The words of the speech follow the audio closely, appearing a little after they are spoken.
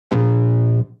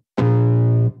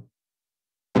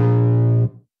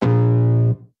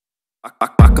I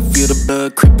can feel the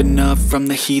blood creeping up from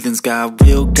the heathens. Got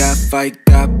will, got fight,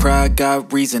 got pride,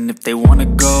 got reason. If they wanna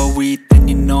go eat, then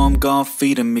you know I'm gon'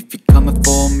 feed them. If you're coming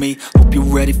for me, hope you're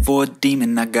ready for a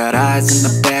demon. I got eyes in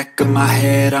the back of my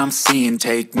head, I'm seeing.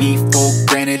 Take me for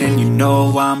granted and you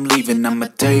know I'm leaving. I'ma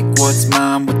take what's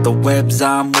mine with the webs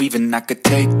I'm weaving. I could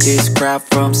take this crowd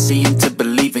from seeing to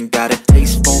believing. Got a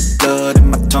taste for blood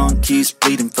and my tongue keeps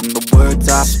bleeding from the words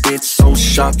I spit. So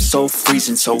sharp, so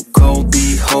freezing, so cold.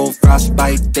 Behold,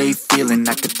 frostbite they feeling.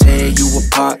 I could tear you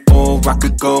apart or I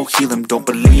could go heal them. Don't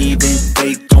believe in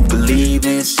fate, don't believe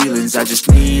in ceilings. I just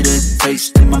need a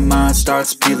taste and my mind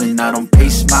starts peeling. I don't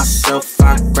pace myself,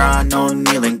 I grind on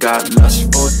kneeling. Got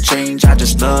lust for change, I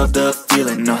just love the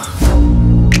feeling.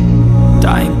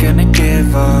 I ain't gonna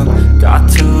give up. Got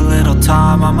too little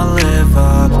time, I'ma live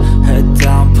up. Head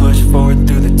down, push forward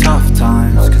through the tough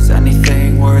times. Cause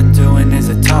anything worth doing is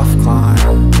a tough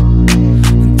climb.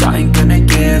 And I ain't gonna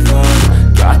give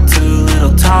up. Got too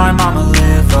little time, I'ma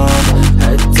live up.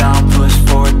 Head down, push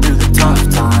forward through the tough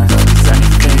times. Cause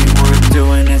anything worth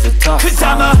doing is a tough climb. Cause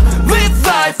I'ma live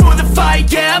life for the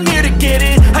fight, yeah, I'm here to get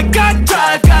it. I got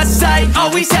drive, got sight,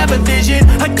 always have a vision.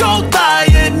 I don't lie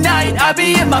at night, I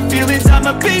be in my feelings.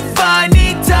 I'ma be fine,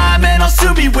 need time and I'll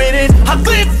soon be winning. I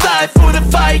live life for the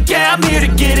fight, yeah, I'm here to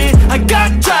get it. I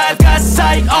got drive, got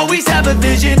sight, always have a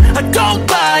vision. I don't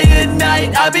lie at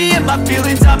night, I be in my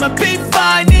feelings. I'ma be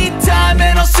fine, need time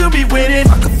and I'll soon be winning.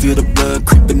 I can feel the blood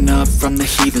creeping up from the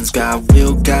heathens. Got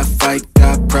will, got fight,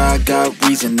 got pride, got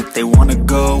reason. If they wanna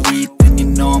go eat, then you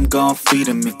know I'm gon' feed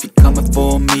them. If you're coming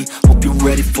for me, hope you're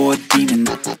ready for a demon.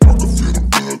 I can feel the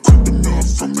blood creeping up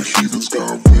from the heathens.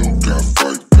 Got will, got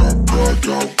fight, got pride,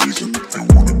 got reason. If they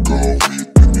wanna go eat,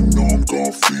 then you know I'm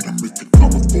gon' feed them. If you're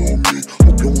coming for me,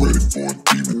 hope you're ready for a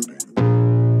demon.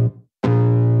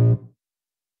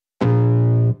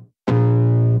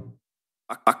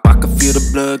 I can feel the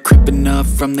blood creeping up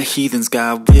from the heathens.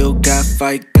 Got will, got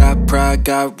fight, got pride,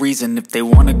 got reason. If they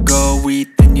wanna go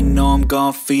eat, then you know I'm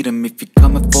gon' feed them. If you're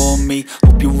coming for me,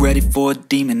 hope you're ready for a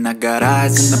demon. I got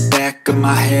eyes in the back of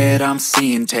my head, I'm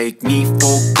seeing. Take me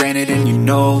for granted and you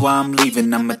know I'm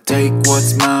leaving. I'ma take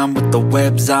what's mine with the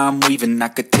webs I'm weaving. I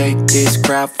could take this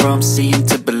crowd from seeing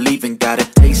to believing. Got a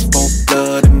taste for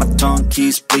blood and my tongue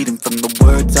keeps bleeding from the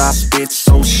words I spit.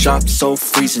 So sharp, so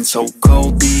freezing, so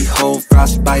cold. Behold,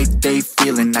 frostbite they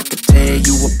feeling. I could tear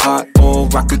you apart or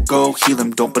I could go heal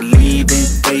them. Don't believe in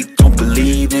fate, don't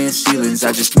believe in ceilings.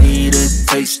 I just need a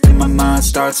taste and my mind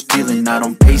starts peeling. I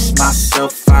don't pace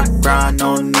myself, I grind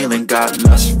on kneeling. Got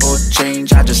lust for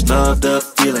change, I just love the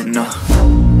feeling.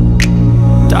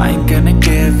 I ain't gonna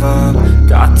give up.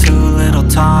 Got too little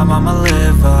time, I'ma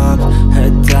live up.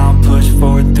 Head down, push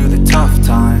forward through the tough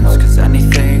times. Cause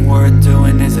anything worth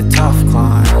doing is a tough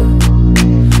climb.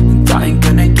 And I ain't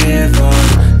gonna give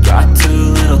up. Got too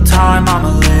little time,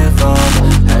 I'ma live up.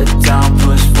 Head down,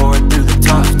 push forward through the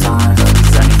tough times.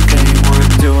 Cause anything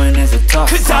worth doing is a tough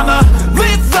climb. Cause I'ma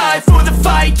live life for the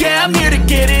fight, yeah, I'm here to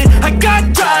get it. I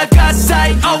got drive, got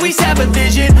sight, always have a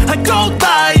vision. I don't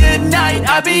lie at night,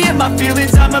 I be in my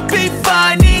feelings. I'ma be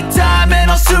fine, need time and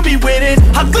I'll soon be winning.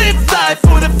 I live life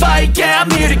for the fight, yeah,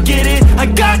 I'm here to get it. I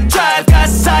got drive, got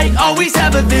sight, always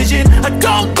have a vision. I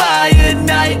don't lie at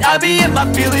night, I be in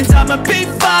my feelings. I'ma be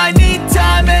fine, need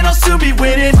time and I'll soon be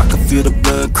winning. I can feel the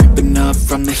blood creeping up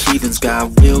from the heathens.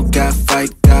 Got will, got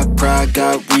fight, got pride,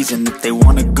 got reason. If they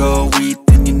wanna go eat,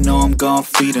 then you know I'm gon'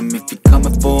 feed them. If you're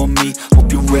coming for me,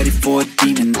 hope you're ready for a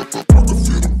demon. I can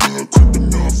feel the blood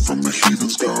creeping up from the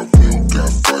heathens. Got will,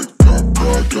 got fight, got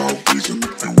pride, got reason.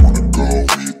 If they wanna go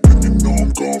eat, then you know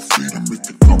I'm gon' feed them. If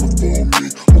you're coming for me,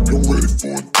 hope you're ready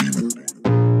for a demon.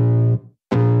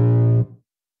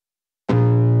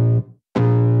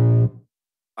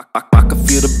 I can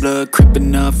feel the blood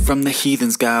creeping up from the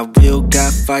heathens. Got will,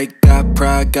 got fight, got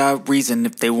pride, got reason.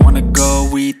 If they wanna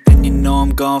go eat, then you know I'm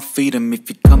gon' feed them. If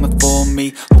you're coming for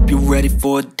me, hope you're ready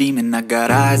for a demon. I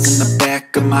got eyes in the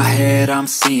back of my head, I'm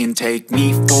seeing. Take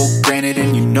me for granted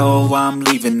and you know I'm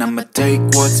leaving. I'ma take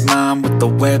what's mine with the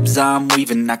webs I'm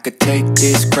weaving. I could take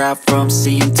this crowd from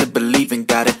seeing to believing.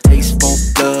 Got a taste for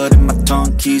blood and my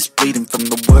tongue keeps bleeding from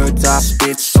the words I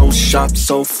spit. So sharp,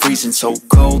 so freezing, so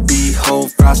cold.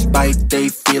 Behold, frostbite they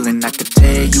feeling. I could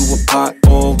tear you apart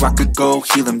or I could go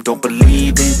heal them. Don't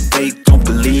believe in fate, don't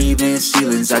believe in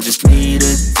ceilings. I just need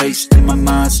a taste and my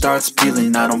mind starts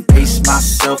peeling. I don't pace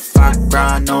myself, I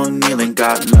grind on kneeling.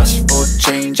 Got lust for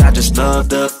change, I just love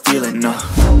the feeling.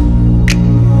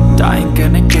 I ain't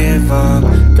gonna give up.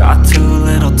 Got too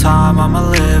little time, I'ma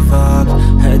live up.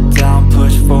 Head down,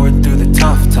 push forward through the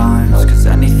tough times. Cause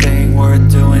anything worth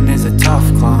doing is a tough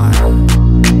climb.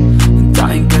 And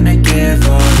I ain't gonna give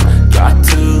up. Got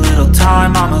too little time.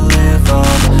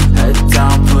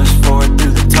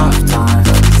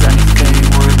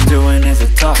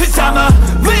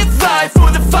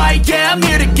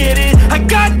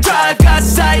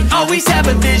 always have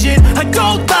a vision. I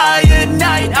go by at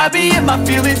night, I be in my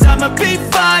feelings. I'ma be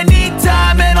fine, need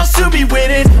time and I'll soon be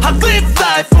winning. I live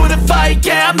life for the fight,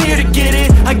 yeah, I'm here to get it.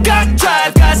 I got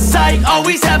drive, got sight,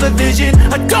 always have a vision.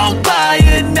 I go by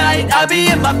at night, I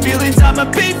be in my feelings. I'ma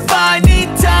be fine, need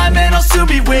time and I'll soon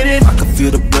be winning. I can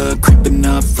feel the blood creeping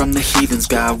up from the heathens.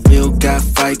 Got will, got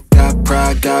fight, got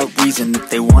pride, got reason. If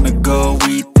they wanna go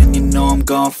eat, then you know I'm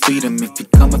gon' feed them. If you're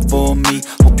coming for me,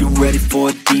 hope you're ready for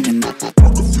a demon. I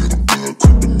can feel the blood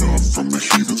creeping up from the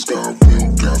heathens. Got will,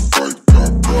 got fight,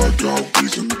 got pride, got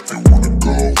reason. If they wanna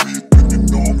go eat, then you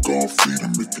know I'm gon' feed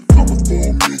them. If you're coming for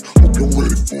me, hope you're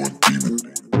ready for a demon.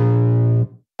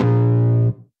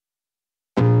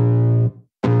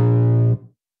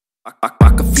 I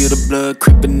can feel the blood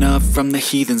creeping up from the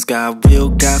heathens. Got will,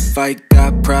 got fight,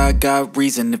 got pride, got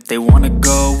reason. If they wanna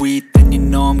go eat, then you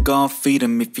know I'm gon' feed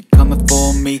them. If you're coming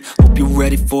for me, hope you're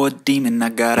ready for a demon. I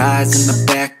got eyes in the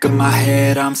back of my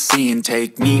head, I'm seeing.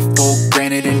 Take me for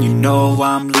granted and you know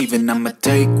I'm leaving. I'ma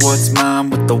take what's mine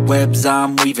with the webs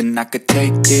I'm weaving. I could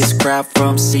take this crowd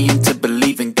from seeing to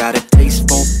believing. Got a taste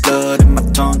for blood and my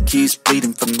tongue keeps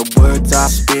bleeding. From the words I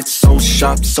spit, so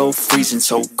sharp, so freezing.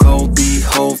 So cold,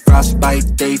 behold,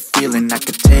 frostbite they feeling. I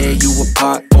could tear you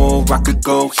apart or I could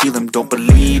go heal them. Don't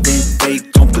believe in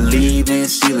fate, don't believe in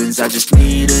ceilings. I just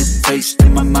need a taste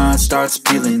and my mind starts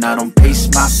peeling. I don't pace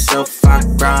myself, I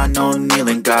grind on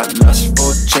kneeling. Got lust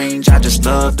for change, I just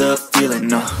love the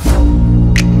feeling.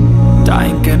 I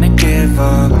ain't gonna give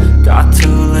up. Got too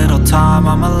little time,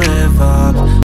 I'ma live up.